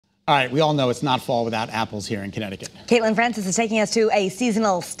All right, we all know it's not fall without apples here in Connecticut. Caitlin Francis is taking us to a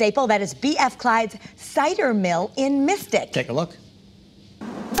seasonal staple that is B.F. Clyde's cider mill in Mystic. Take a look.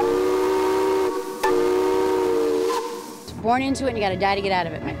 Born into it and you gotta die to get out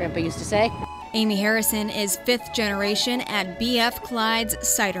of it, my grandpa used to say. Amy Harrison is 5th generation at B.F. Clyde's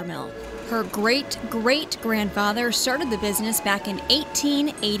cider mill. Her great-great-grandfather started the business back in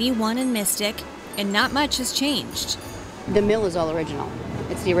 1881 in Mystic, and not much has changed. The mill is all original.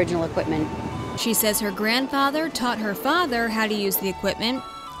 It's the original equipment. She says her grandfather taught her father how to use the equipment,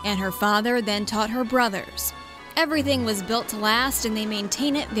 and her father then taught her brothers. Everything was built to last, and they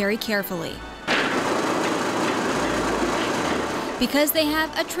maintain it very carefully. Because they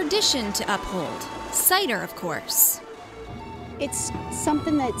have a tradition to uphold. Cider, of course. It's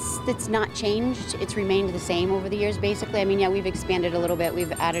something that's not changed. It's remained the same over the years, basically. I mean, yeah, we've expanded a little bit.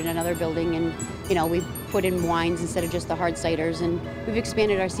 We've added another building, and we've put in wines instead of just the hard ciders, and we've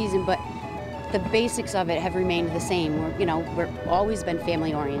expanded our season. But the basics of it have remained the same. We're always been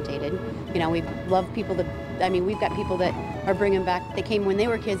family orientated. We love people that. I mean, we've got people that are bringing back. They came when they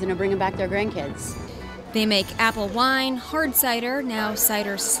were kids and are bringing back their grandkids. They make apple wine, hard cider, now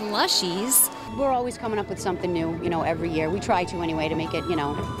cider slushies. We're always coming up with something new, every year. We try to anyway to make it,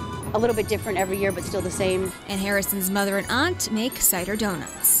 a little bit different every year, but still the same. And Harrison's mother and aunt make cider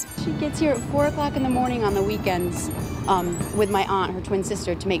donuts. She gets here at 4 o'clock in the morning on the weekends with my aunt, her twin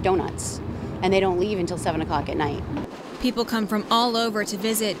sister, to make donuts. And they don't leave until 7 o'clock at night. People come from all over to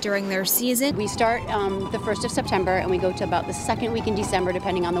visit during their season. We start the 1st of September and we go to about the 2nd week in December,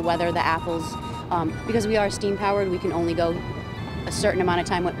 depending on the weather, the apples. Because we are steam powered, we can only go a certain amount of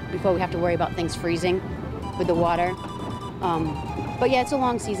time before we have to worry about things freezing with the water. But yeah, it's a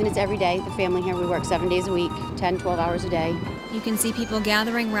long season. It's every day. The family here, we work 7 days a week, 10, 12 hours a day. You can see people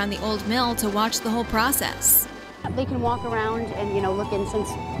gathering around the old mill to watch the whole process. They can walk around and, look in since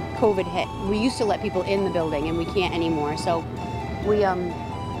COVID hit. We used to let people in the building and we can't anymore. So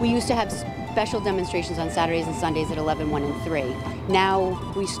we used to have special demonstrations on Saturdays and Sundays at 11, 1, and 3. Now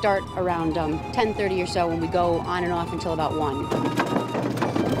we start around 10:30 or so and we go on and off until about 1.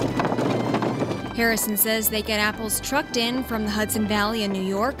 Harrison says they get apples trucked in from the Hudson Valley in New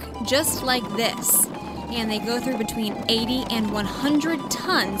York, just like this. And they go through between 80 and 100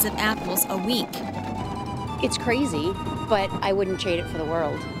 tons of apples a week. It's crazy, but I wouldn't trade it for the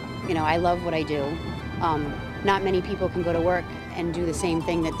world. I love what I do. Not many people can go to work and do the same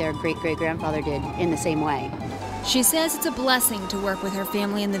thing that their great-great-grandfather did in the same way. She says it's a blessing to work with her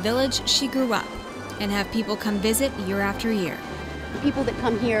family in the village she grew up and have people come visit year after year. People that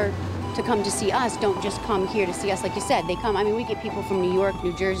come here to see us don't just come here to see us, like you said. They come, we get people from New York,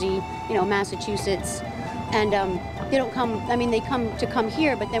 New Jersey, Massachusetts, and they don't come, they come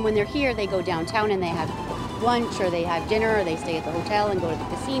here, but then when they're here, they go downtown and they have lunch, or they have dinner, or they stay at the hotel and go to the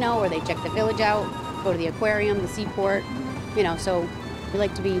casino, or they check the village out, go to the aquarium, the seaport, so we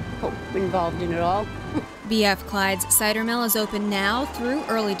like to be involved in it all. B.F. Clyde's cider mill is open now through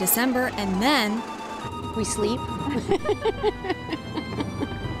early December, and then we sleep.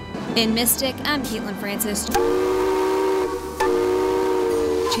 In Mystic, I'm Caitlin Francis.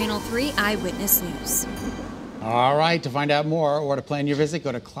 Channel 3 Eyewitness News. All right, to find out more or to plan your visit,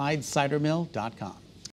 go to ClydeCiderMill.com.